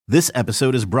This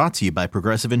episode is brought to you by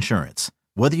Progressive Insurance.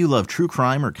 Whether you love true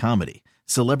crime or comedy,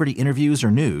 celebrity interviews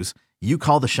or news, you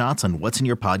call the shots on what's in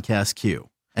your podcast queue.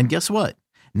 And guess what?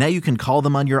 Now you can call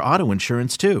them on your auto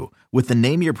insurance too with the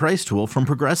Name Your Price tool from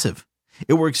Progressive.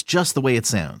 It works just the way it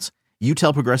sounds. You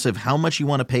tell Progressive how much you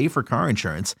want to pay for car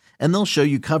insurance, and they'll show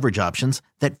you coverage options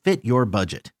that fit your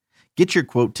budget. Get your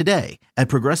quote today at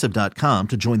Progressive.com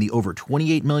to join the over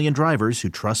 28 million drivers who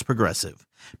trust Progressive.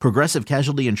 Progressive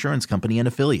Casualty Insurance Company and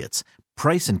Affiliates.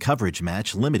 Price and coverage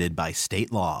match limited by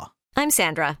state law. I'm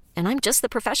Sandra, and I'm just the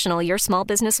professional your small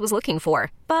business was looking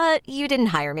for. But you didn't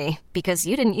hire me because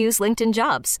you didn't use LinkedIn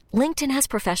Jobs. LinkedIn has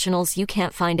professionals you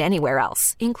can't find anywhere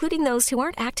else, including those who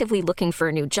aren't actively looking for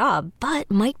a new job, but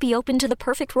might be open to the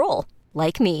perfect role,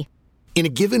 like me. In a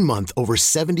given month, over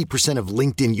 70% of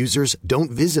LinkedIn users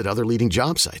don't visit other leading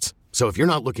job sites. So if you're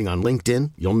not looking on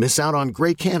LinkedIn, you'll miss out on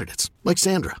great candidates like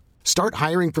Sandra. Start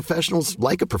hiring professionals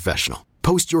like a professional.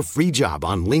 Post your free job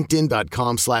on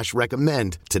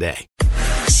linkedin.com/recommend today.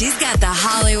 She's got the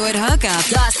Hollywood hookup.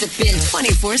 Gossiping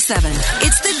 24/7.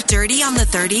 It's the Dirty on the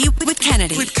 30 with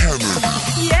Kennedy.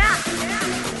 Yeah.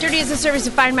 Dirty is a service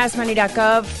of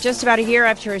findmassmoney.gov. Just about a year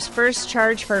after his first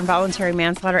charge for involuntary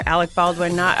manslaughter, Alec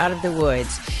Baldwin not out of the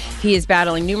woods. He is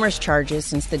battling numerous charges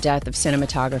since the death of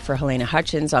cinematographer Helena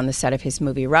Hutchins on the set of his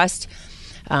movie Rust.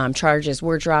 Charges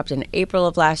were dropped in April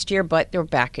of last year, but they're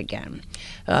back again.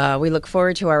 We look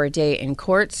forward to our day in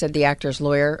court, said the actor's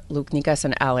lawyer, Luke Nikas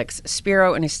and Alex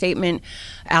Spiro. In a statement,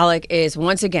 Alec is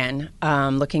once again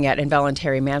looking at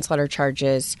involuntary manslaughter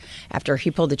charges after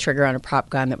he pulled the trigger on a prop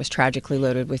gun that was tragically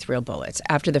loaded with real bullets.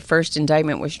 After the first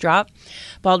indictment was dropped,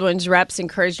 Baldwin's reps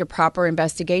encouraged a proper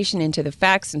investigation into the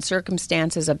facts and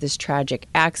circumstances of this tragic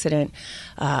accident.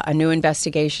 A new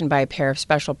investigation by a pair of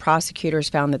special prosecutors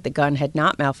found that the gun had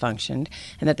not malfunctioned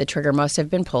and that the trigger must have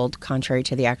been pulled, contrary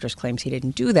to the actor's claims he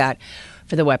didn't do that,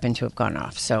 for the weapon to have gone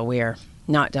off. So we are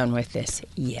not done with this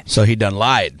yet. So he done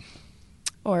lied.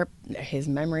 Or his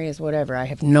memory is whatever. I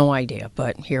have no idea,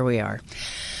 but here we are.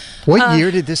 What year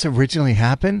did this originally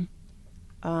happen?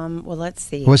 Well, let's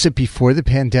see. Was it before the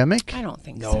pandemic? I don't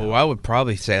think No, so. I would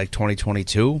probably say like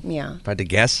 2022. Yeah. If I had to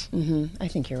guess. I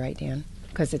think you're right, Dan,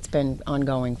 because it's been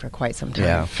ongoing for quite some time.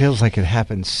 Yeah. It feels like it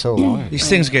happened so long. These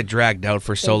things get dragged out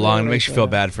for so They long. It really makes you do. feel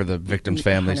bad for the victims'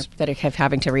 families. That are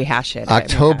having to rehash it.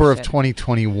 October of Rehash it.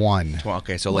 2021.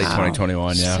 Okay, so late Wow.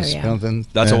 2021, yeah. So, yeah. Something-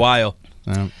 That's yeah. a while.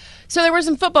 Yeah. So there were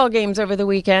some football games over the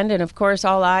weekend, and of course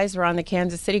all eyes were on the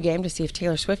Kansas City game to see if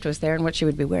Taylor Swift was there and what she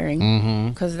would be wearing,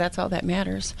 because that's all that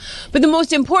matters. But the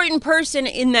most important person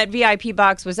in that VIP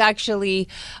box was actually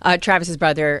Travis's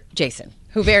brother, Jason,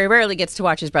 who very rarely gets to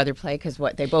watch his brother play because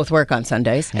they both work on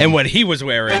Sundays. And what he was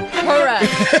wearing.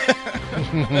 Correct.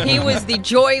 He was the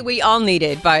joy we all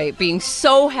needed by being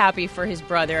so happy for his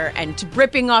brother and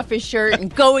ripping off his shirt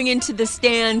and going into the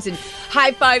stands and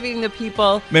high-fiving the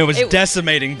people. Man, it was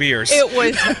decimating beers. It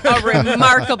was a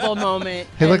remarkable moment.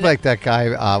 He looked like that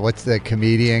guy, what's the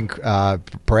comedian,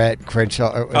 Brett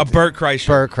Crenshaw? Bert Kreischer.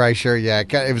 Bert Kreischer, yeah.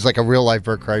 It was like a real-life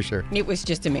Bert Kreischer. It was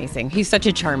just amazing. He's such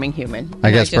a charming human. I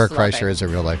And guess just Bert love Kreischer it. is a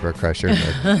real-life Bert Kreischer.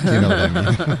 But you know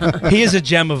what I mean. He is a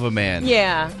gem of a man.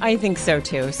 Yeah, I think so,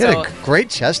 too. He So had a great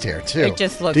chest hair, too. It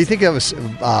just looks- Do you think it was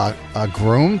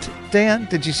groomed, Dan?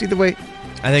 Did you see the way?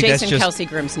 I think Jason that's just. Kelsey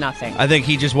grooms nothing. I think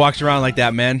he just walks around like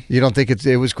that, man. You don't think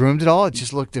it was groomed at all? It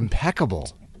just looked impeccable.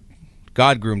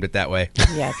 God groomed it that way.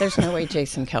 Yeah, there's no way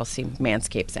Jason Kelsey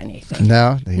manscapes anything.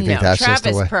 No? You think No, that's just the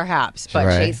Travis way? perhaps, but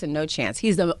Right. Jason, no chance.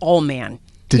 He's the all man.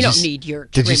 Did you you don't s- need your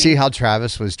Did you see trimming. how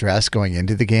Travis was dressed going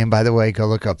into the game, by the way? Go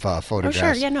look up Oh, photographs.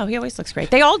 sure. Yeah, no, he always looks great.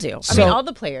 They all do. I mean, all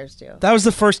the players do. That was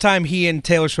the first time he and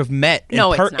Taylor Swift met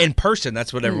No, it's not. in person.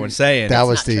 That's what everyone's saying. That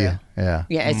was not the, true. yeah.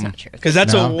 Yeah, it's not true. Because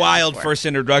that's No. a wild first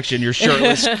introduction. You're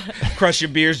shirtless,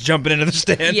 crushing beers, jumping into the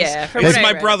stands. Yeah, from It's what I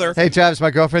my read. brother. Hey, Travis,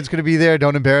 my girlfriend's going to be there.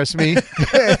 Don't embarrass me.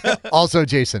 Also,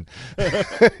 Jason.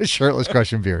 Shirtless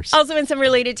crushing beers. Also, in some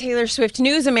related Taylor Swift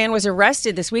news, a man was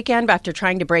arrested this weekend after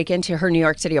trying to break into her New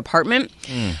York City apartment.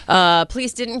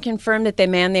 Police didn't confirm that the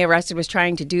man they arrested was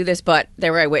trying to do this, but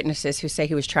there were eyewitnesses who say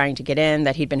he was trying to get in,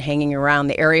 that he'd been hanging around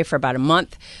the area for about a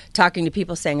month, talking to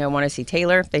people saying, I want to see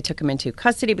Taylor. They took him into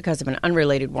custody because of an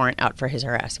unrelated warrant out for his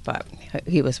arrest, but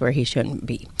he was where he shouldn't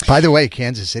be. By the way,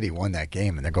 Kansas City won that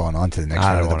game, and they're going on to the next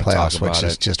I round don't of the wanna talk playoffs, which about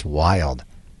is it. just wild.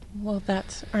 Well,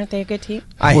 aren't they a good team?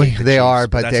 I Well, hate the they Chiefs, are,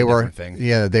 but that's they a were, different thing.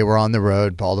 yeah, they were on the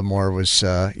road. Baltimore was,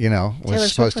 was Taylor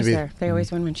supposed Swift to was be. there. They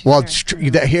always win when she's Well,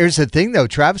 there. here's the thing, though.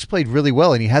 Travis played really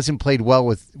well, and he hasn't played well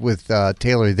with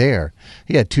Taylor there.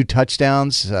 He had 2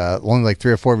 touchdowns, only like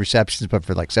 3 or 4 receptions, but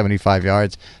for like 75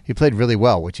 yards. He played really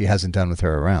well, which he hasn't done with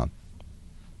her around.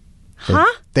 Huh?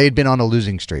 They had been on a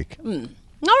losing streak.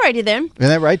 Alrighty then. Isn't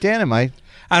that right, Dan? Am I?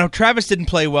 I know Travis didn't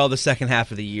play well the second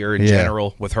half of the year in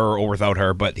general, with her or without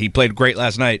her, but he played great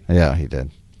last night. Yeah, he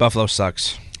did. Buffalo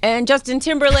sucks. And Justin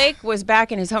Timberlake was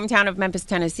back in his hometown of Memphis,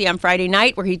 Tennessee on Friday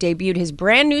night, where he debuted his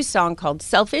brand new song called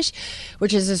Selfish,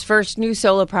 which is his first new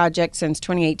solo project since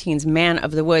 2018's Man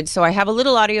of the Woods. So I have a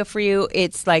little audio for you.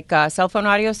 It's like cell phone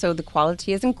audio, so the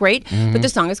quality isn't great, but the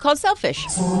song is called Selfish.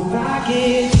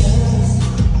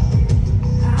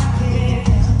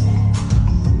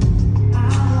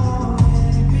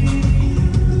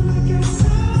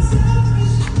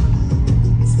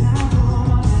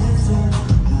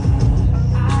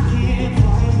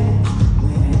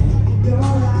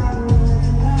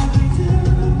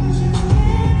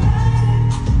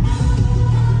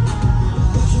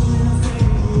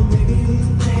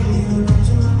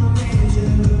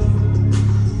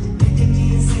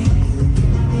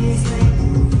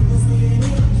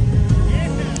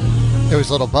 There was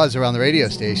a little buzz around the radio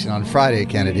station on Friday,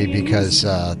 Kennedy, because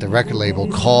the record label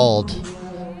called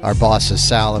our bosses,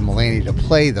 Sal and Mulaney, to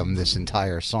play them this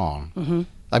entire song. Mm-hmm.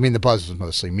 I mean, the buzz was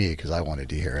mostly me because I wanted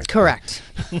to hear it. Correct.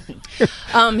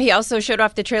 He also showed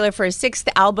off the trailer for his 6th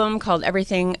album called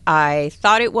Everything I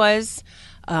Thought It Was,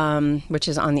 which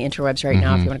is on the interwebs right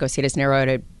now if you want to go see it. It's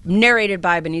narrated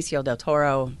by Benicio del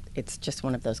Toro. It's just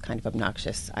one of those kind of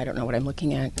obnoxious, I don't know what I'm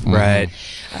looking at. Right.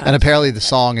 And apparently the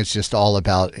song is just all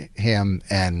about him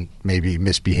and maybe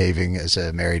misbehaving as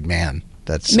a married man.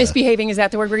 That's misbehaving, is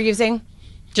that the word we're using?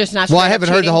 Just not. Well, I haven't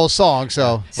heard the whole song,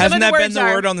 so. Hasn't that been the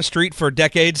word on the street for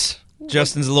decades?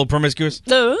 Justin's a little promiscuous.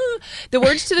 The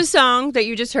words to the song that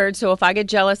you just heard. So if I get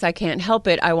jealous, I can't help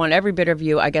it. I want every bit of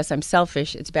you. I guess I'm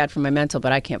selfish. It's bad for my mental,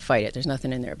 but I can't fight it. There's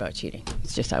nothing in there about cheating.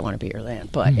 It's just I want to be your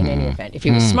land. But in any event, if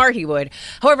he was smart, he would.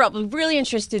 However, I'm really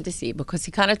interested to see because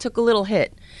he kind of took a little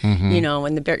hit, in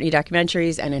the Britney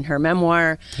documentaries and in her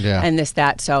memoir and this,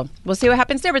 that. So we'll see what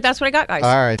happens there. But that's what I got, guys.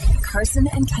 All right. Carson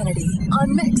and Kennedy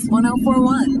on Mix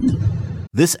 104.1.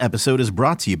 This episode is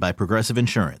brought to you by Progressive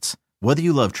Insurance. Whether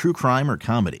you love true crime or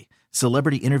comedy,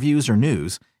 celebrity interviews or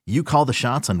news, you call the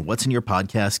shots on what's in your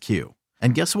podcast queue.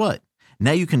 And guess what?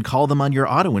 Now you can call them on your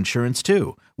auto insurance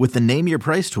too with the Name Your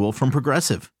Price tool from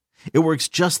Progressive. It works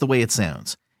just the way it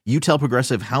sounds. You tell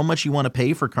Progressive how much you want to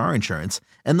pay for car insurance,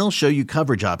 and they'll show you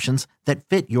coverage options that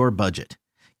fit your budget.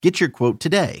 Get your quote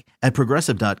today at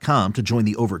Progressive.com to join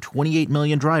the over 28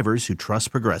 million drivers who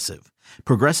trust Progressive.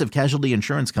 Progressive Casualty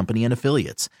Insurance Company and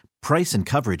Affiliates. Price and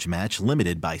coverage match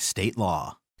limited by state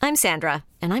law. I'm Sandra,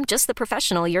 and I'm just the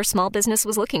professional your small business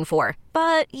was looking for.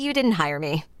 But you didn't hire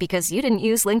me because you didn't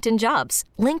use LinkedIn Jobs.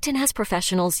 LinkedIn has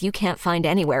professionals you can't find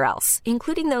anywhere else,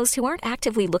 including those who aren't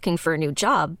actively looking for a new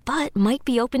job, but might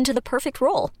be open to the perfect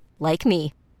role, like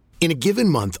me. In a given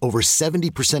month, over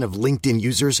 70% of LinkedIn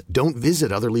users don't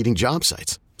visit other leading job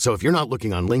sites. So if you're not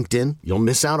looking on LinkedIn, you'll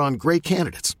miss out on great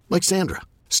candidates like Sandra.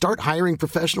 Start hiring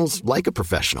professionals like a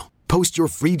professional. Post your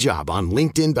free job on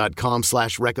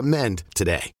linkedin.com/recommend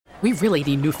today. We really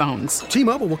need new phones.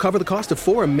 T-Mobile will cover the cost of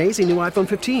 4 amazing new iPhone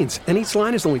 15s, and each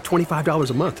line is only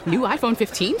 $25 a month. New iPhone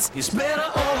 15s? It's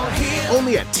better over here.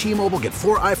 Only at T-Mobile, get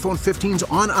 4 iPhone 15s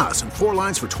on us and 4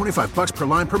 lines for $25 per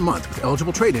line per month with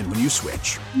eligible trade-in when you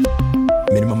switch.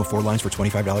 Minimum of 4 lines for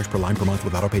 $25 per line per month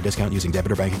with autopay discount using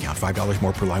debit or bank account. $5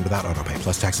 more per line without autopay,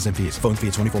 plus taxes and fees. Phone fee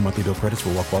at 24 monthly bill credits for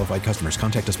well-qualified customers.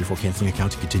 Contact us before canceling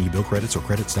account to continue bill credits or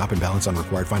credit stop and balance on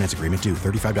required finance agreement due.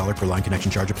 $35 per line connection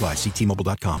charge applies. See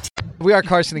T-Mobile.com. We are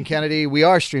Carson and Kennedy. We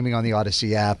are streaming on the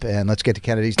Odyssey app, and let's get to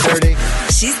Kennedy's Dirty.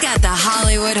 She's got the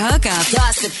Hollywood hookup.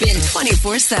 Gossiping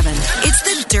 24/7. It's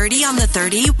the Dirty on the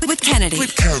 30 with Kennedy.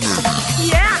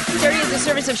 Yeah. Dirty is the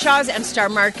service of Shaw's and Star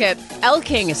Market. Elle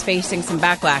King is facing some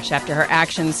backlash after her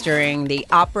actions during the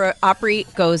Opry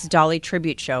Goes Dolly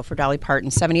tribute show for Dolly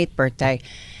Parton's 78th birthday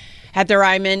at the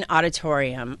Ryman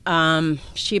Auditorium.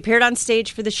 She appeared on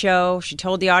stage for the show. She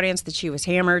told the audience that she was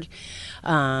hammered,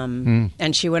 and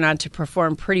she went on to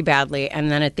perform pretty badly. And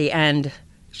then at the end,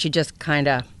 she just kind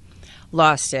of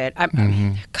lost it.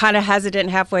 I'm kind of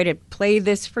hesitant halfway to play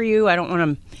this for you. I don't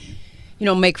want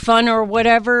to, make fun or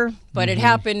whatever, but it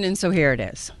happened, and so here it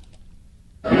is.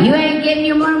 You ain't getting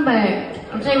your money back.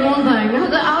 I'll tell you one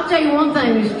thing. I'll tell you one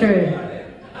thing is true.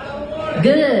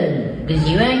 Good, because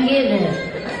you ain't getting it.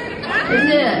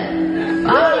 Good.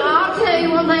 I'll tell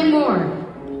you one thing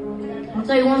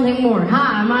more.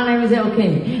 Hi, my name is Elle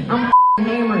King. I'm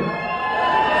hammered.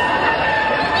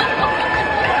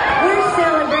 We're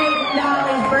celebrating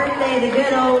Dolly's birthday the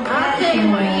good old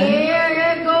fashioned way. Yeah,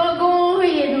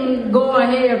 go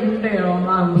ahead and tell them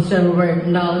I'm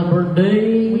celebrating Dolly's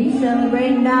birthday. We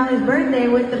celebrating Dolly's birthday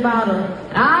with the bottle.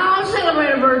 I'll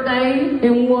celebrate a birthday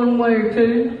in one way or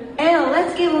two. Elle,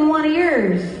 let's give him one of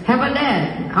yours. How about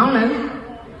that? I don't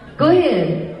know. Go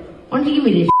ahead. Why don't you give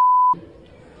me this?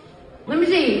 Let me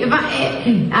see.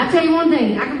 I'll tell you one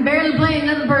thing. I can barely play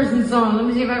another person's song. Let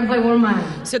me see if I can play one of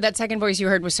mine. So that second voice you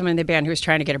heard was someone in the band who was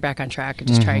trying to get her back on track and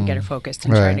just trying to get her focused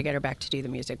and trying to get her back to do the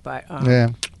music. But yeah.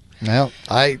 Well,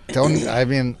 I've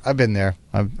been there.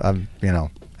 I've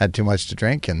had too much to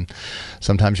drink, and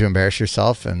sometimes you embarrass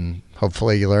yourself, and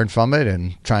hopefully you learn from it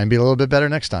and try and be a little bit better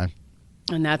next time.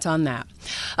 And that's on that.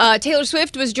 Taylor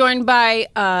Swift was joined by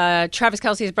Travis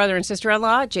Kelce's brother and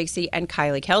sister-in-law, JC and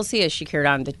Kylie Kelce, as she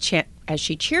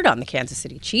cheered on the Kansas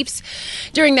City Chiefs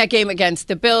during that game against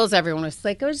the Bills. Everyone was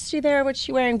like, "Oh, is she there? What's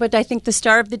she wearing?" But I think the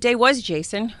star of the day was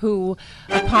Jason, who,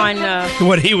 upon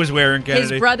what he was wearing,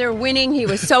 Kennedy. His brother winning, he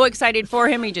was so excited for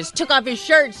him. He just took off his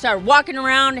shirt, started walking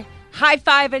around,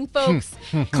 high-fiving folks,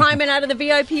 climbing out of the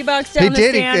VIP box down the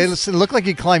stands. It looked like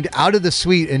he climbed out of the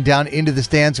suite and down into the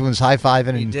stands and was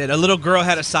high-fiving. He did. A little girl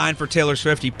had a sign for Taylor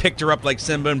Swift. He picked her up like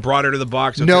Simba and brought her to the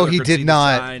box. So no, Taylor he could did see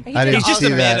not. I didn't He's just a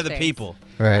man of the people.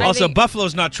 Right. Also,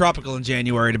 Buffalo's not tropical in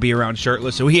January to be around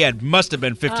shirtless, so he must have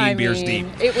been 15 beers deep.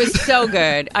 It was so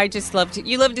good. I just loved it.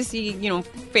 You love to see,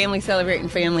 family celebrating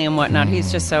family and whatnot.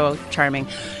 He's just so charming.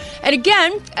 And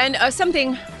again,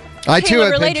 something I too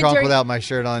have been drunk without my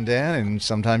shirt on, Dan, and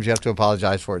sometimes you have to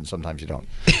apologize for it, and sometimes you don't.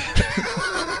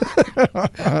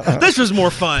 This was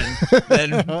more fun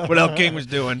than what Elle King was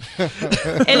doing.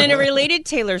 And in a related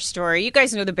Taylor story, you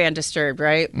guys know the band Disturbed,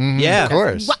 right? Mm-hmm, yeah, of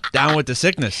course. Down with the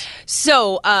sickness.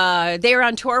 So they are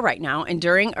on tour right now, and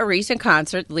during a recent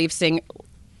concert, lead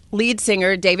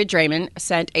singer David Draymond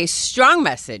sent a strong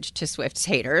message to Swift's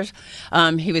haters.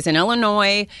 He was in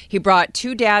Illinois. He brought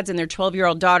two dads and their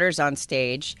 12-year-old daughters on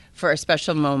stage for a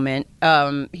special moment.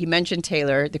 He mentioned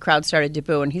Taylor. The crowd started to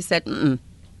boo, and he said, mm-mm.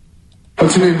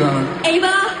 What's your name, darling?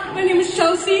 Ava. My name is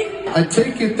Chelsea. I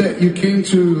take it that you came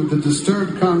to the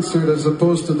Disturbed concert as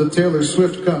opposed to the Taylor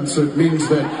Swift concert means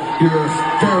that your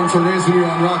parents are raising you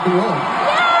on rock and roll.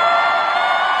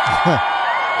 Yeah!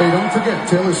 Hey, don't forget,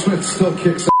 Taylor Swift still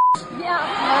kicks ass.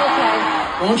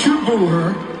 Yeah, okay. Don't you boo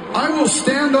her. I will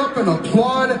stand up and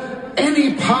applaud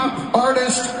any pop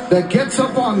artist that gets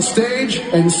up on stage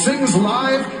and sings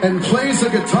live and plays a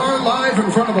guitar live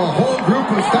in front of a whole group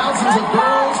of thousands of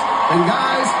girls and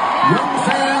guys, young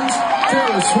fans.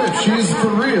 Taylor Swift, she's for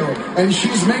real, and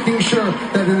she's making sure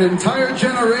that an entire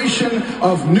generation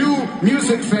of new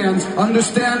music fans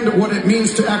understand what it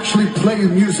means to actually play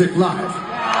music live.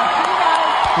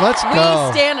 Let's go.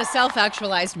 We stand a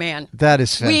self-actualized man. That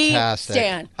is fantastic. We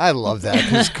stand. I love that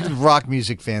because rock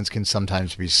music fans can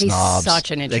sometimes be snobs. He's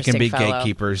such an interesting They can be fellow.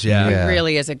 gatekeepers, yeah. He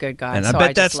really is a good guy. And so I bet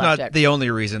just that's loved not it. the only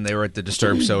reason they were at the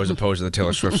Disturbed show as opposed to the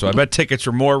Taylor Swift show. I bet tickets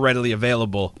were more readily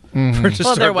available for Disturbed.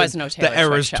 Well, there was no Taylor the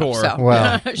Eras Swift show, tour. so.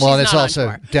 Well, She's and it's not on also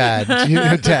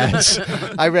tour. dads.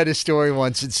 I read a story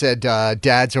once that said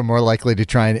dads are more likely to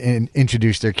try and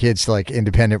introduce their kids to like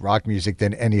independent rock music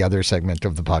than any other segment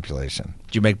of the population.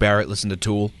 Did you make Barrett listen to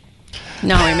Tool?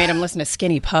 No, I made him listen to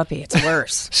Skinny Puppy. It's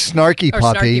worse. Snarky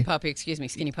Puppy. Snarky Puppy, excuse me.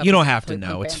 Skinny Puppy. You don't have to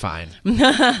know. It's fine.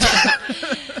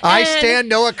 I stand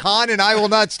Noah Khan, and I will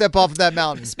not step off of that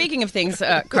mountain. Speaking of things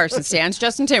Carson stands,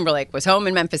 Justin Timberlake was home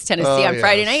in Memphis, Tennessee on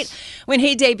Friday night when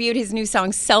he debuted his new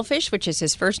song Selfish, which is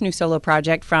his first new solo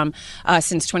project from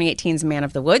since 2018's Man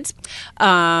of the Woods.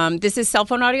 This is cell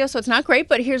phone audio, so it's not great,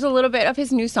 but here's a little bit of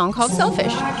his new song called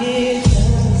Selfish.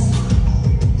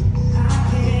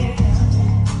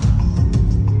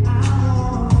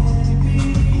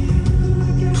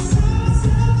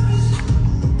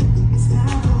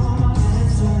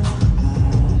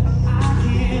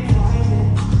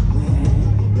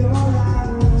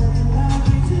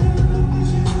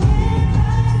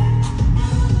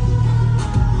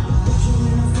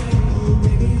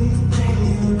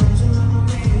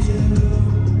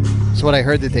 So what I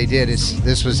heard that they did is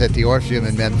this was at the Orpheum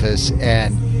in Memphis,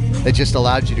 and it just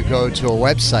allowed you to go to a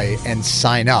website and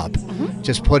sign up. Mm-hmm.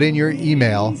 Just put in your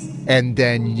email, and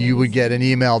then you would get an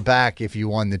email back if you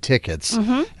won the tickets.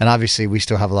 Mm-hmm. And obviously, we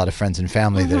still have a lot of friends and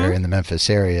family that are in the Memphis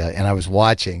area, and I was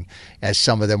watching as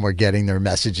some of them were getting their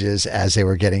messages as they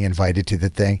were getting invited to the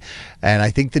thing. And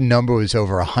I think the number was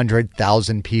over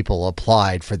 100,000 people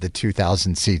applied for the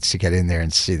 2,000 seats to get in there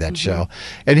and see that show.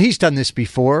 And he's done this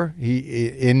before.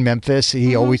 In Memphis,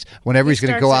 he always, whenever he's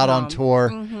going to go out on tour,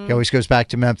 he always goes back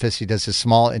to Memphis. He does a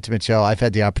small, intimate show. I've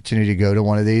had the opportunity to go to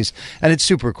one of these, and it's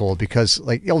super cool because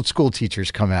like old school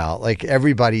teachers come out. Like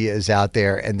everybody is out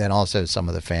there, and then also some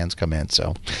of the fans come in.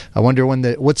 So I wonder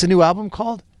what's the new album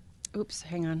called? Oops,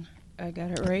 hang on. I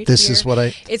got it right This here. is what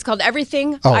I... It's called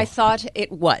Everything I Thought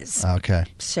It Was. Okay.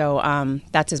 So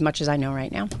that's as much as I know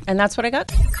right now. And that's what I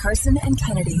got. Carson and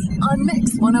Kennedy on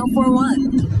Mix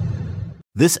 104.1.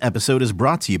 This episode is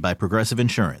brought to you by Progressive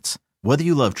Insurance. Whether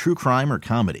you love true crime or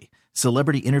comedy,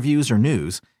 celebrity interviews or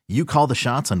news, you call the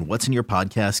shots on what's in your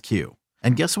podcast queue.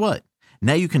 And guess what?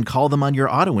 Now you can call them on your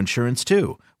auto insurance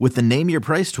too with the Name Your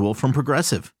Price tool from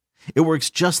Progressive. It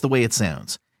works just the way it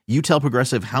sounds. You tell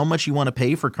Progressive how much you want to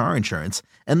pay for car insurance,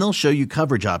 and they'll show you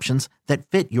coverage options that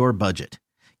fit your budget.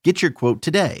 Get your quote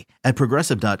today at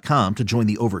Progressive.com to join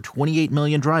the over 28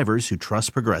 million drivers who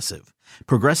trust Progressive.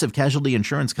 Progressive Casualty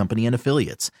Insurance Company and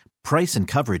Affiliates. Price and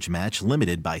coverage match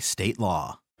limited by state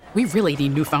law. We really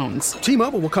need new phones.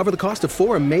 T-Mobile will cover the cost of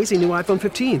 4 amazing new iPhone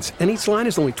 15s, and each line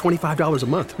is only $25 a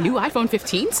month. New iPhone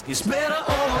 15s? It's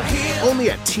better over here.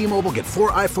 Only at T-Mobile, get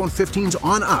 4 iPhone 15s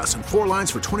on us and 4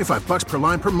 lines for $25 per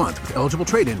line per month with eligible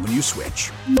trade-in when you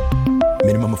switch.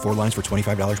 Minimum of 4 lines for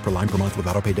 $25 per line per month with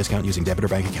autopay discount using debit or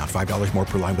bank account. $5 more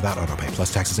per line without autopay,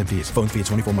 plus taxes and fees. Phone fee at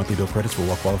 24 monthly bill credits for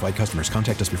well-qualified customers.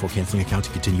 Contact us before canceling account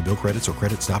to continue bill credits or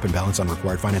credit stop and balance on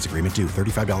required finance agreement due.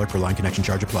 $35 per line connection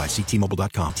charge applies. See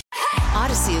T-Mobile.com.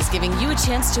 Odyssey is giving you a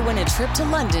chance to win a trip to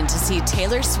London to see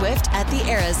Taylor Swift at the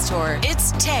Eras Tour.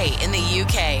 It's Tay in the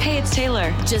UK. Hey, it's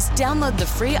Taylor. Just download the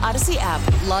free Odyssey app,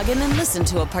 log in and listen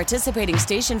to a participating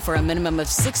station for a minimum of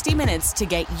 60 minutes to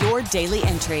get your daily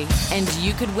entry. And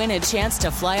you could win a chance to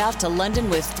fly off to London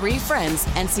with 3 friends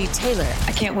and see Taylor.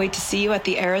 I can't wait to see you at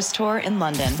the Eras Tour in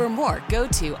London. For more, go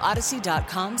to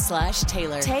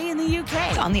odyssey.com/Taylor. Tay in the UK.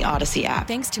 It's on the Odyssey app.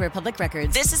 Thanks to Republic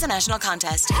Records. This is a national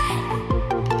contest.